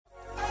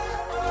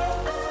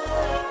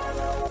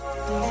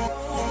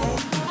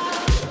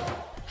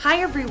Hi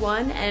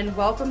everyone, and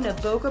welcome to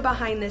Boca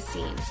Behind the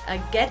Scenes, a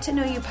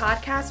get-to-know-you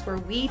podcast where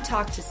we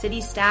talk to city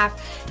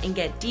staff and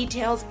get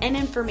details and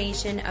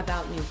information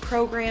about new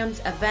programs,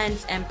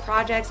 events, and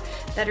projects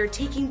that are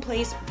taking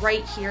place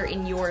right here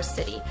in your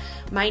city.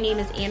 My name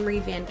is Anne-Marie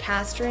Van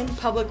Kasteren,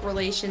 Public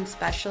Relations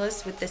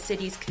Specialist with the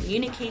city's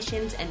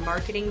Communications and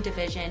Marketing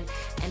Division,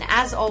 and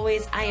as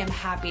always, I am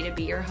happy to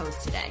be your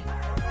host today.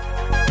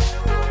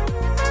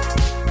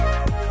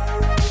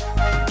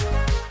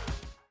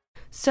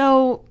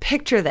 So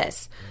picture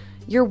this.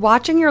 You're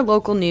watching your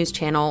local news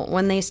channel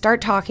when they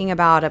start talking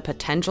about a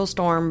potential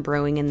storm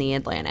brewing in the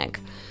Atlantic.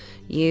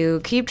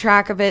 You keep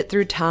track of it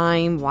through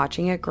time,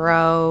 watching it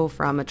grow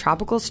from a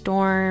tropical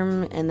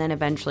storm and then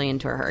eventually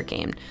into a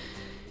hurricane.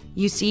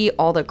 You see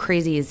all the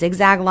crazy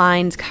zigzag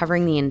lines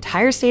covering the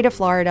entire state of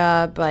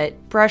Florida,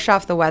 but brush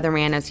off the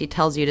weatherman as he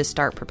tells you to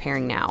start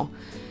preparing now.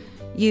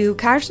 You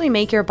casually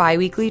make your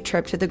bi-weekly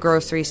trip to the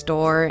grocery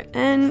store,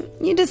 and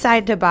you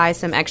decide to buy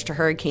some extra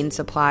hurricane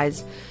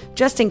supplies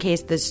just in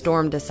case the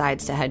storm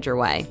decides to head your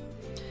way.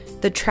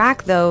 The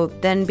track, though,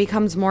 then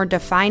becomes more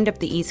defined up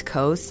the East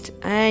Coast,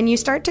 and you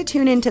start to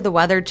tune into the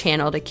Weather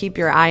Channel to keep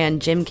your eye on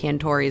Jim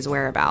Cantori's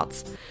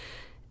whereabouts.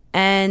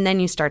 And then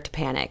you start to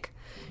panic.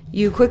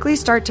 You quickly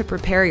start to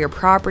prepare your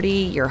property,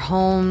 your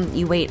home.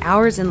 You wait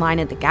hours in line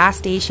at the gas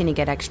station to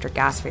get extra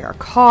gas for your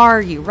car.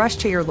 You rush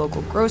to your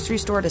local grocery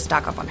store to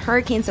stock up on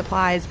hurricane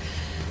supplies.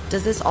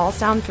 Does this all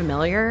sound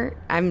familiar?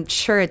 I'm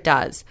sure it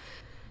does.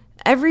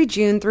 Every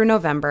June through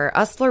November,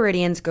 us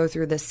Floridians go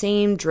through the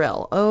same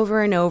drill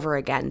over and over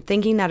again,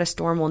 thinking that a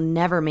storm will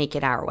never make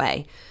it our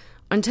way,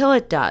 until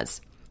it does.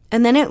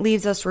 And then it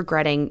leaves us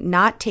regretting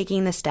not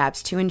taking the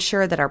steps to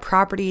ensure that our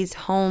properties,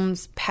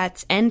 homes,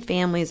 pets, and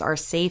families are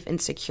safe and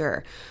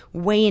secure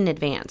way in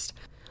advance.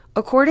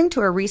 According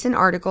to a recent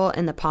article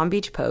in the Palm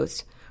Beach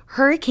Post,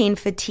 hurricane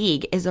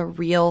fatigue is a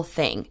real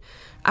thing.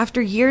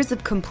 After years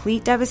of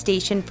complete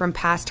devastation from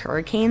past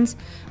hurricanes,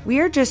 we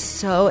are just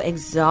so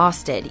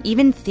exhausted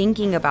even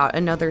thinking about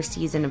another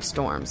season of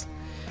storms.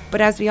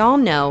 But as we all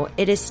know,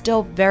 it is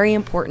still very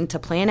important to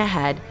plan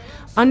ahead,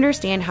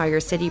 understand how your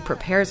city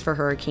prepares for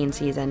hurricane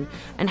season,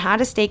 and how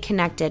to stay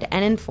connected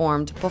and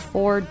informed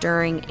before,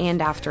 during,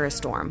 and after a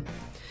storm.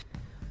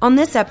 On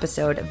this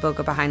episode of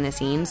Boca Behind the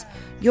Scenes,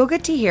 you'll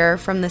get to hear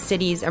from the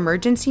city's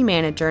emergency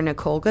manager,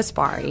 Nicole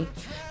Gaspari,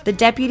 the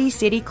deputy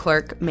city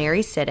clerk,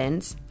 Mary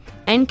Siddons,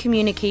 and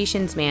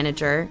communications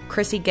manager,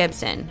 Chrissy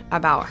Gibson,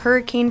 about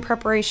hurricane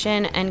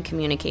preparation and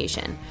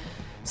communication.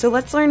 So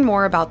let's learn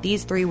more about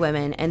these three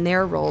women and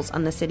their roles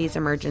on the city's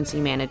emergency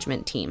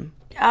management team.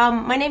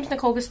 My name is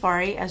Nicole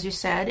Gaspari, as you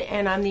said,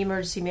 and I'm the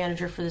emergency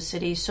manager for the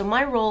city. So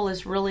my role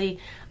is really,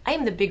 I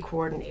am the big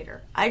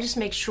coordinator. I just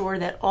make sure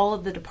that all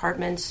of the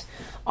departments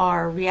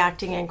are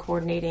reacting and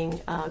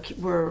coordinating.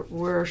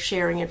 We're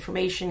sharing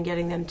information,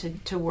 getting them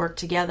to work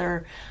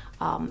together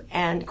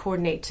and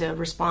coordinate to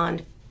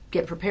respond,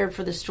 get prepared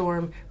for the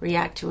storm,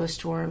 react to a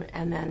storm,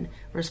 and then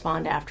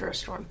respond after a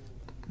storm.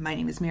 My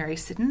name is Mary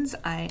Siddons.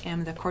 I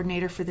am the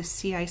coordinator for the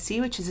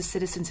CIC, which is a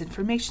Citizens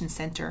Information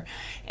Center,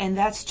 and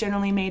that's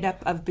generally made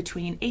up of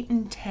between 8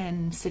 and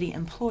 10 city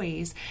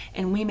employees,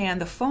 and we man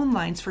the phone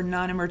lines for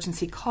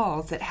non-emergency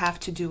calls that have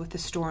to do with the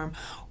storm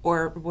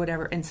or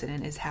whatever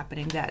incident is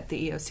happening that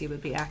the EOC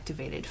would be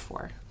activated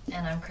for.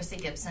 And I'm Chrissy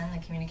Gibson,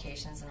 the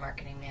Communications and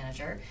Marketing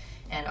Manager,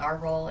 and our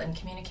role in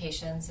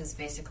communications is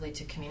basically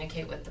to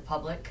communicate with the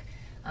public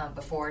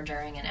before,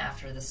 during, and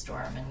after the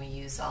storm, and we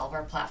use all of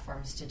our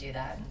platforms to do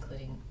that,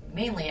 including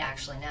mainly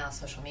actually now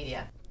social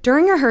media.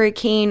 During a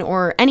hurricane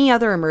or any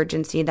other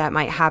emergency that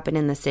might happen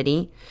in the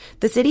city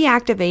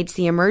activates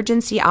the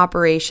Emergency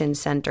Operations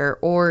Center,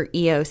 or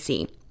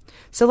EOC.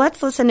 So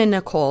let's listen to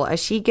Nicole as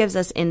she gives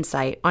us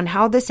insight on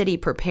how the city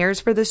prepares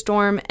for the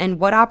storm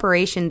and what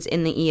operations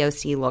in the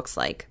EOC looks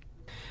like.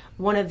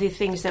 One of the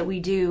things that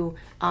we do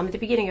at the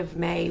beginning of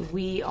May,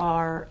 we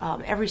are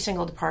every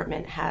single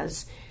department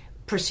has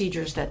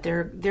procedures that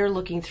they're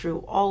looking through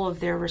all of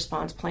their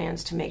response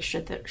plans to make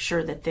sure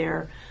that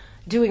they're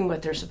doing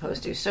what they're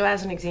supposed to. So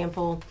as an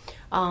example,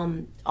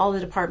 all the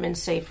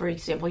departments, say for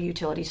example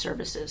utility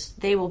services,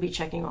 they will be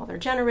checking all their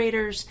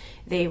generators,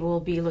 they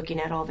will be looking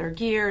at all their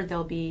gear,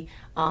 they'll be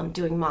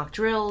doing mock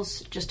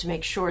drills just to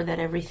make sure that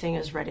everything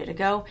is ready to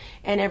go,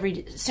 and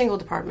every single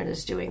department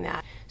is doing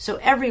that. So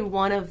every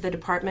one of the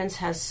departments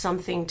has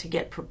something to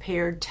get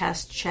prepared,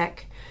 test,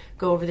 check,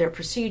 go over their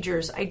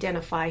procedures,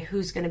 identify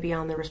who's going to be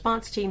on the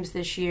response teams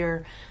this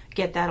year,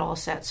 get that all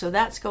set. So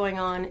that's going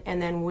on,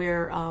 and then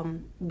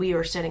we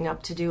are setting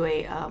up to do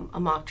a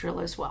mock drill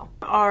as well.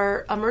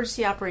 Our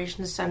Emergency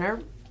Operations Center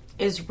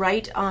is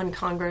right on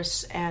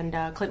Congress and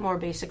Clintmore,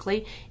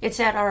 basically. It's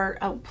at our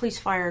police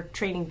fire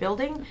training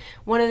building.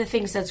 One of the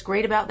things that's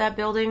great about that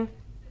building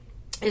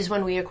is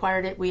when we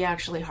acquired it, we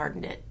actually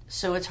hardened it.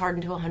 So it's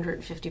hardened to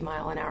 150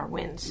 mile an hour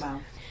winds. Wow.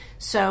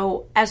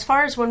 So as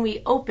far as when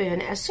we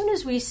open, as soon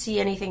as we see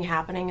anything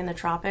happening in the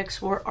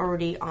tropics, we're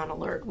already on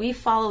alert. We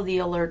follow the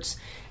alerts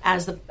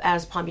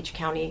as Palm Beach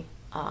County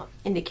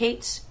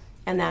indicates,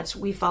 and that's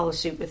we follow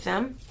suit with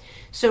them.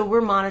 So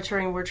we're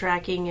monitoring, we're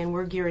tracking, and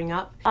we're gearing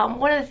up.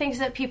 One of the things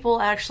that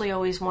people actually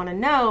always want to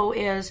know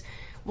is,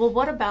 well,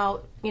 what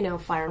about,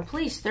 fire and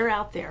police? They're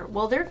out there.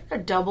 Well, they're going to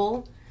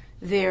double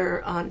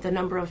their the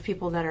number of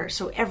people that are,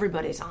 so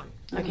everybody's on.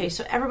 Okay,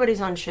 so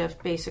everybody's on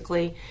shift,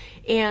 basically.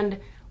 And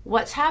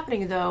what's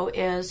happening, though,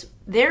 is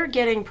they're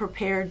getting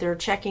prepared, they're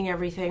checking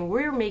everything,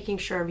 we're making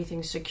sure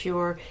everything's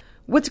secure.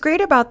 What's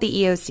great about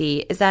the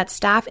EOC is that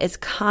staff is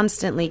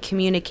constantly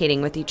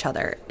communicating with each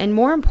other, and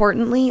more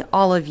importantly,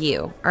 all of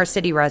you, our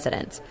city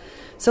residents.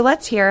 So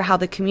let's hear how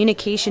the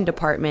communication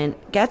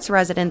department gets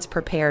residents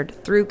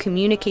prepared through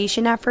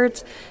communication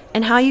efforts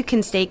and how you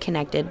can stay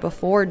connected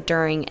before,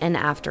 during, and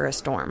after a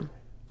storm.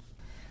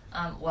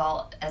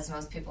 Well, as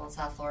most people in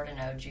South Florida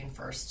know, June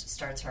 1st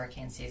starts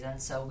hurricane season,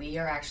 so we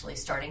are actually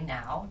starting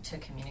now to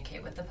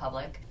communicate with the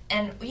public.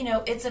 And,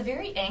 it's a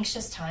very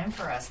anxious time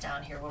for us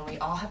down here when we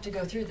all have to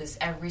go through this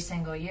every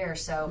single year.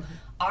 So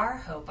our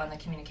hope on the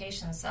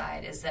communication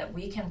side is that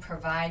we can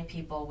provide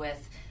people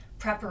with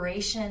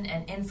preparation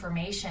and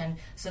information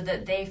so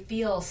that they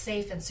feel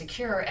safe and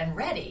secure and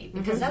ready,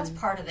 because that's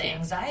part of the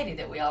anxiety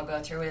that we all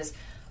go through is,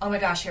 oh my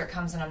gosh, here it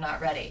comes and I'm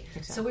not ready.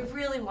 Exactly. So we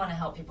really want to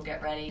help people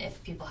get ready.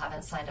 If people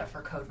haven't signed up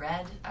for Code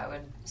Red, I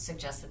would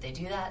suggest that they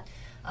do that.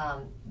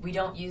 We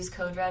don't use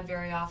Code Red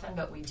very often,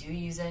 but we do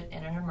use it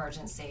in an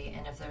emergency.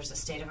 And if there's a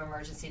state of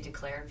emergency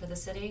declared for the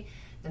city,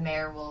 the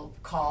mayor will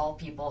call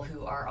people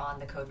who are on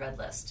the Code Red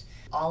list.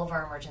 All of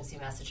our emergency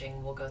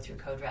messaging will go through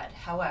Code Red.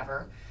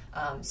 However,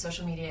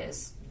 social media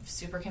is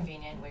super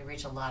convenient. We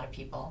reach a lot of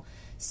people.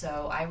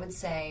 So I would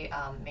say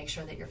make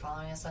sure that you're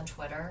following us on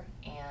Twitter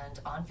and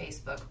on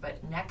Facebook.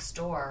 But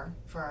Nextdoor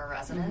for our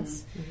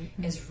residents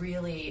is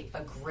really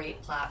a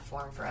great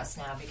platform for us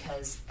now,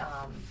 because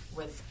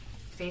with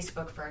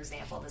Facebook, for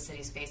example, the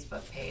city's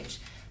Facebook page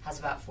has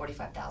about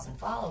 45,000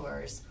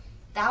 followers.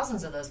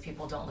 Thousands of those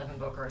people don't live in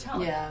Boca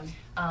Raton.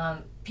 Yeah.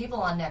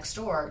 People on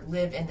Nextdoor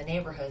live in the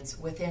neighborhoods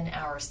within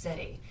our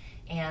city.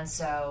 And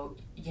so,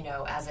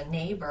 as a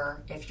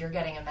neighbor, if you're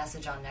getting a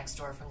message on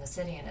Nextdoor from the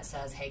city and it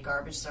says, hey,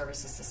 garbage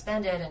service is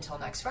suspended until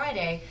next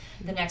Friday,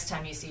 the next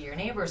time you see your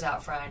neighbors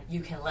out front,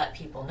 you can let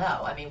people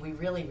know. I mean, we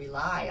really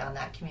rely on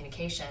that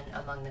communication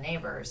among the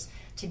neighbors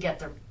to get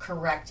the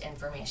correct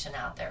information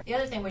out there. The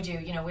other thing we do,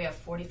 we have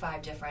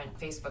 45 different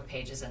Facebook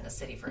pages in the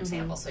city, for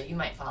example. So you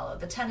might follow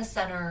the tennis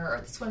center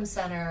or the swim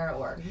center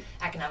or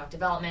economic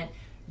development.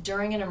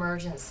 During an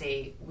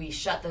emergency, we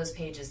shut those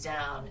pages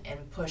down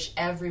and push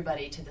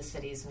everybody to the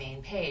city's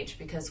main page,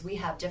 because we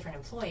have different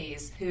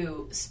employees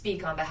who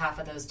speak on behalf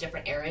of those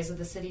different areas of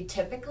the city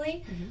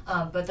typically,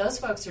 but those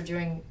folks are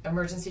doing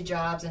emergency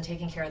jobs and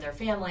taking care of their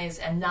families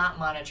and not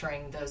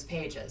monitoring those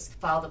pages.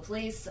 File the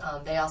police,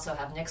 they also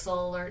have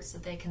Nixle alerts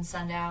that they can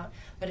send out,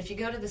 but if you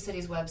go to the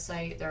city's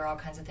website, there are all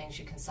kinds of things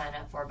you can sign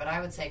up for, but I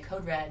would say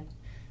Code Red,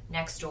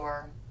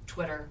 Nextdoor,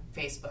 Twitter,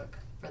 Facebook,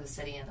 for the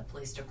city and the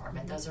police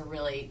department. That's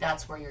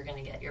where you're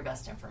going to get your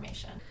best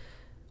information.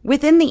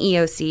 Within the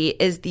EOC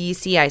is the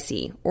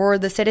CIC, or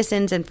the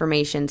Citizens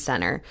Information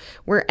Center,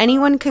 where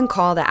anyone can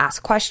call to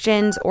ask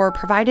questions or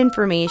provide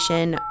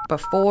information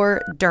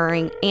before,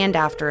 during, and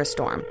after a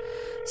storm.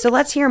 So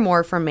let's hear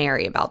more from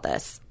Mary about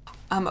this.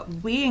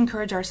 We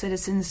encourage our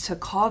citizens to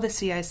call the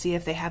CIC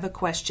if they have a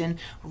question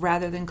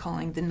rather than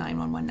calling the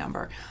 911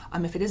 number.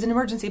 If it is an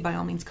emergency, by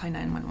all means, call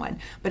 911.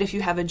 But if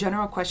you have a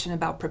general question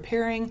about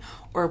preparing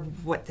or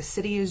what the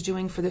city is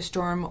doing for the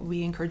storm,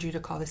 we encourage you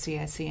to call the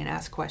CIC and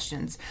ask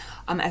questions.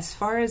 As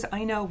far as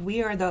I know,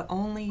 we are the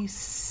only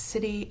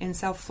city in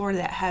South Florida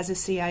that has a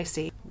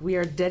CIC. We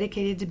are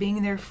dedicated to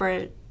being there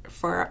for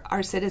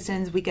our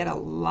citizens. We get a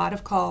lot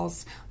of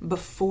calls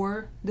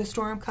before the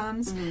storm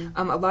comes,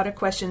 a lot of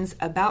questions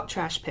about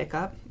trash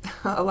pickup,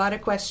 a lot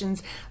of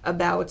questions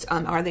about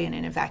are they in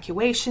an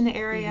evacuation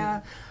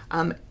area,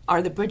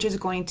 are the bridges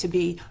going to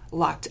be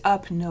locked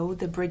up? No,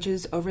 the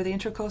bridges over the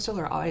Intracoastal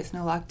are always in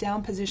a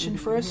lockdown position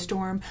for a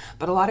storm,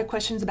 but a lot of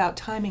questions about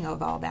timing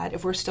of all that.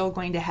 If we're still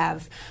going to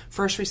have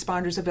first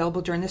responders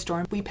available during the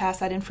storm, we pass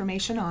that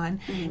information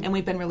on, and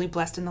we've been really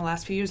blessed in the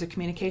last few years. The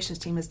communications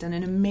team has done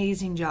an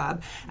amazing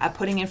job at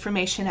putting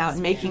information out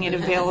and making it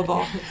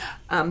available.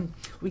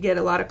 We get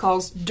a lot of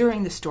calls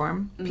during the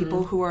storm,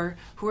 people who are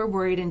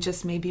worried and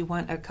just maybe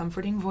want a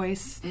comforting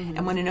voice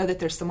and want to know that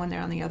there's someone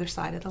there on the other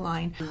side of the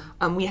line.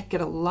 We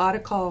get a lot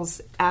of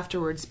calls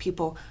afterwards.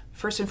 People,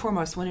 first and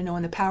foremost, want to know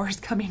when the power is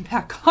coming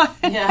back on.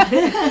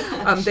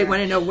 They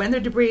want to know when the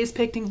debris is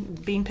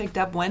being picked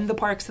up, when the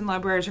parks and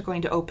libraries are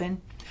going to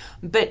open.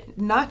 But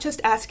not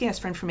just asking us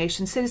for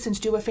information.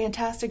 Citizens do a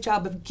fantastic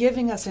job of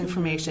giving us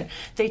information.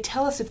 They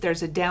tell us if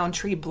there's a downed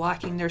tree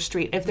blocking their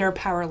street, if there are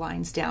power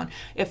lines down,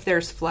 if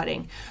there's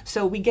flooding.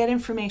 So we get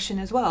information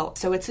as well.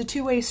 So it's a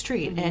two-way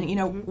street.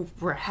 And,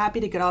 we're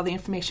happy to get all the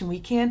information we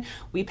can.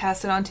 We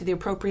pass it on to the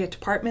appropriate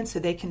department so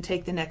they can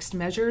take the next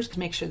measures to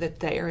make sure that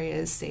the area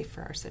is safe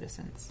for our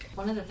citizens.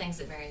 One of the things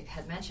that Mary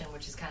had mentioned,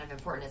 which is kind of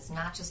important, it's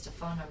not just a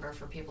phone number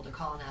for people to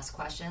call and ask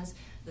questions.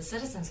 the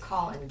citizens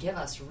call and give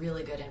us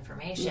really good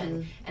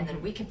information, and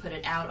then we can put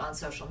it out on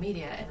social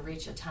media and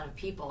reach a ton of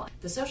people.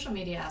 The social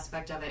media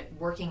aspect of it,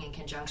 working in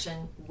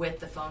conjunction with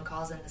the phone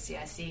calls and the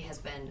CIC, has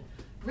been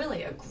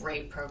really a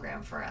great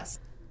program for us.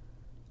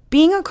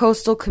 Being a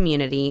coastal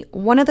community,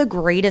 one of the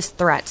greatest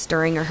threats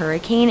during a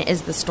hurricane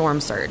is the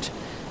storm surge.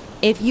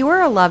 If you or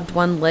a loved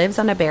one lives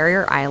on a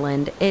barrier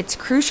island, it's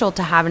crucial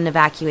to have an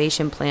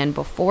evacuation plan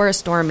before a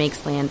storm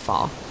makes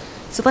landfall.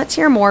 So let's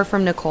hear more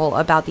from Nicole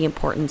about the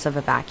importance of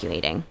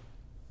evacuating.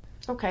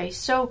 Okay,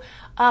 so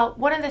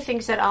one of the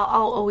things that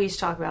I'll always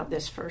talk about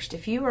this first.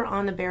 If you are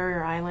on the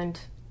barrier island,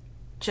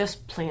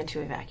 just plan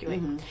to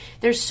evacuate.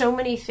 There's so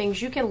many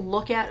things you can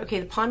look at. Okay,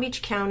 the Palm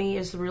Beach County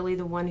is really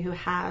the one who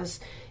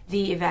has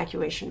the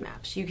evacuation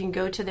maps. You can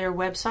go to their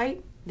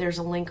website. There's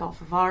a link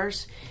off of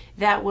ours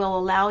that will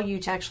allow you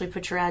to actually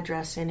put your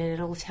address in, and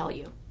it'll tell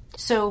you.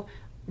 So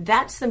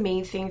that's the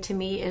main thing to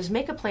me, is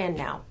make a plan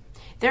now.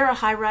 There are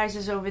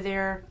high-rises over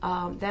there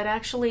that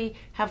actually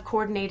have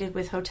coordinated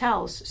with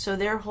hotels. So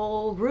their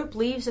whole group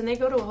leaves and they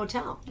go to a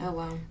hotel. Oh,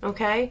 wow.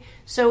 Okay?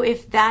 So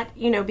if that,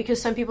 because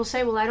some people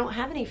say, well, I don't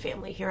have any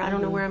family here. I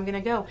don't know where I'm going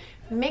to go.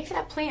 Make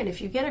that plan. If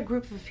you get a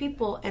group of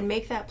people and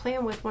make that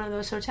plan with one of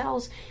those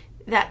hotels,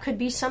 that could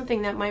be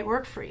something that might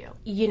work for you.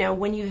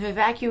 When you've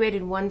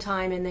evacuated one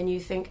time and then you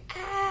think,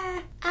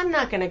 I'm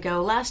not going to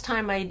go. Last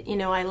time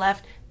I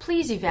left,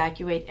 please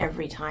evacuate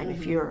every time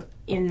if you're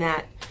in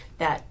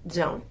that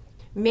zone.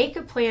 Make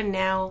a plan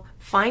now,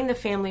 find the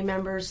family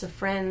members, the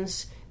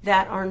friends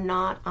that are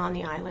not on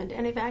the island,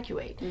 and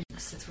evacuate.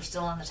 Since we're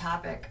still on the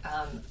topic,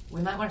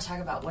 we might want to talk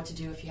about what to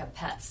do if you have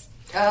pets.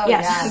 Oh,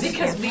 yes.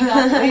 Because we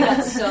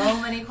got so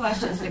many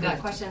questions. We got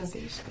questions,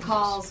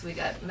 calls, we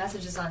got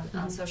messages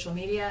on social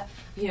media.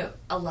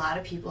 A lot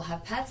of people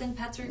have pets, and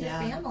pets are your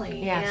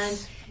family.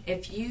 Yes.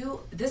 And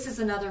this is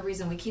another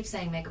reason we keep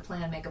saying make a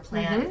plan.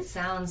 It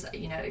sounds,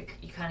 you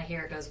kind of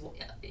hear it goes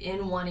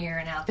in one ear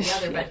and out the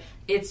other, but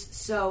it's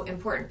so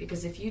important,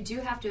 because if you do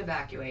have to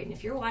evacuate, and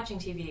if you're watching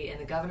TV and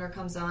the governor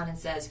comes on and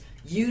says,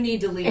 you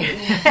need to leave,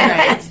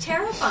 it's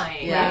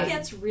terrifying. Yeah. It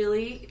gets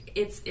really,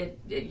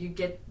 you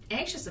get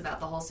anxious about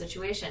the whole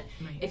situation.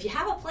 Right. If you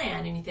have a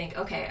plan and you think,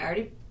 okay, I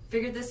already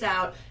figured this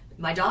out,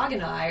 my dog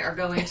and I are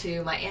going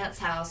to my aunt's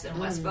house in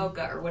West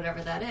Boca or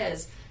whatever that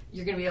is,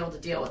 you're going to be able to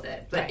deal with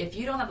it. But if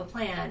you don't have a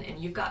plan and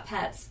you've got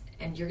pets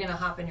and you're going to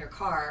hop in your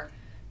car,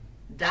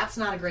 that's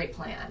not a great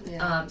plan.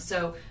 Yeah.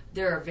 So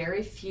there are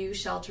very few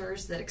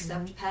shelters that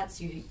accept pets.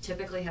 You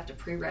typically have to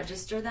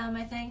pre-register them,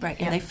 I think. Right,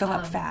 and they fill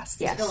up fast.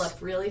 They fill up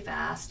really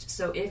fast.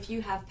 So if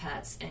you have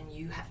pets and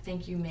you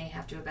think you may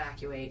have to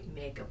evacuate,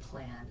 make a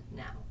plan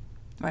now.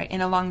 Right,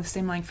 and along the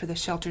same line for the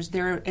shelters,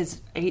 there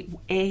is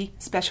a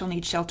special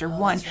needs shelter.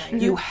 One,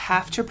 right. You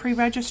have to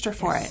pre-register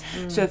for it.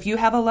 So if you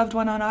have a loved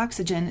one on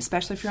oxygen,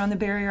 especially if you're on the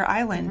barrier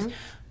island,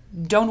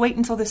 don't wait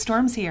until the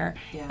storm's here.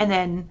 Yeah. And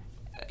then,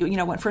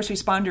 want first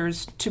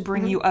responders to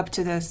bring you up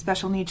to the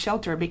special needs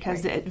shelter,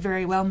 because it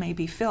very well may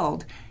be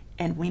filled,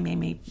 and we may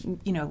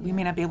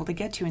not be able to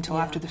get to you until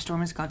after the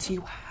storm is gone. So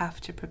you have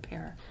to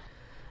prepare.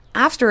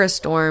 After a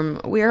storm,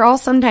 we are all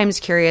sometimes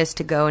curious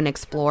to go and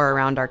explore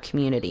around our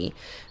community.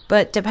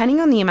 But depending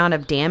on the amount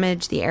of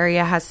damage the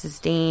area has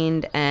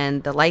sustained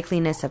and the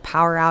likeliness of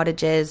power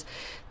outages,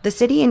 the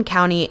city and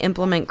county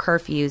implement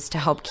curfews to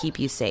help keep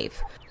you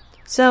safe.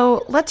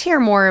 So let's hear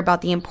more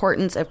about the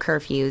importance of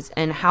curfews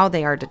and how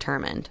they are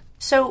determined.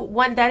 So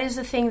that is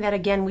the thing that,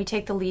 again, we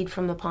take the lead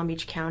from the Palm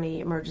Beach County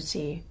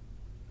Emergency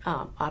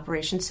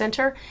Operations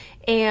Center.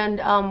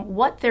 And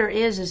what there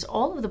is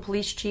all of the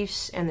police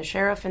chiefs and the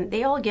sheriff, and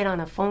they all get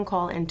on a phone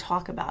call and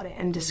talk about it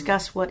and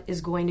discuss what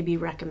is going to be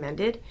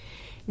recommended.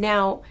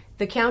 Now,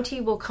 the county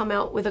will come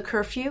out with a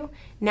curfew.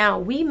 Now,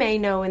 we may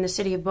know in the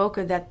city of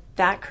Boca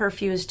that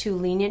curfew is too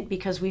lenient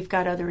because we've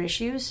got other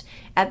issues.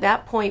 At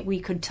that point, we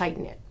could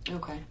tighten it.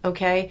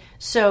 Okay?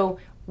 So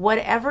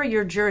whatever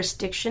your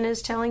jurisdiction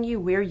is telling you,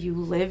 where you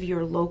live,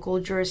 your local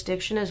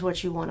jurisdiction is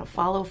what you want to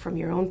follow from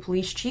your own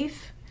police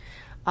chief.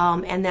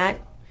 And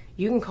that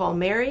you can call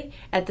Mary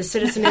at the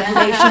Citizen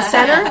Information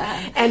Center,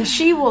 and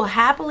she will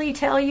happily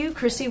tell you.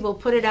 Chrissy will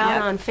put it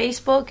out on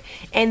Facebook,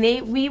 and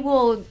we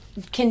will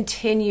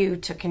continue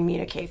to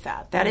communicate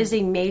that. That is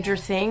a major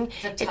thing.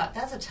 That's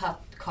a tough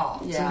call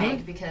to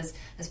make,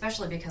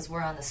 especially because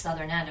we're on the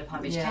southern end of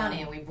Palm Beach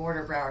County and we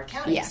border Broward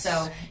County. Yes.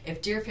 So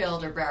if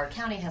Deerfield or Broward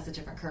County has a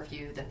different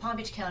curfew than Palm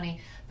Beach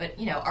County, but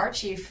our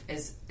chief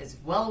is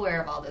well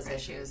aware of all those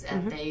issues,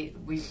 and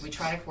we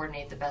try to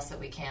coordinate the best that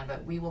we can,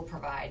 but we will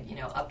provide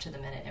up to the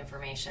minute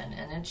information,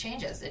 and it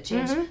changes. It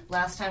changed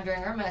last time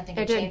during Irma. I think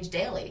it changed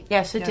daily.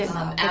 Yes, it did.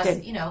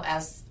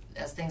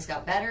 As things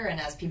got better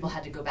and as people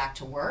had to go back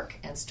to work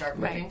and start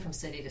moving from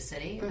city to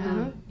city,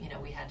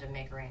 we had to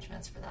make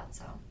arrangements for that.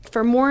 So,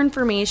 for more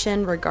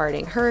information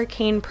regarding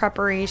hurricane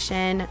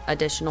preparation,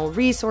 additional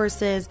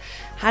resources,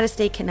 how to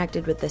stay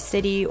connected with the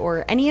city,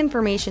 or any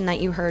information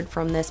that you heard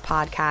from this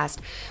podcast,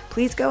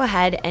 please go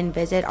ahead and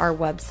visit our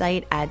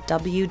website at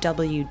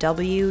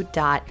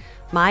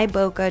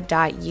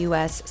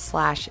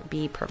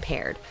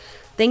www.myboca.us/beprepared.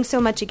 Thanks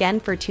so much again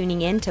for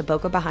tuning in to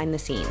Boca Behind the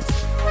Scenes.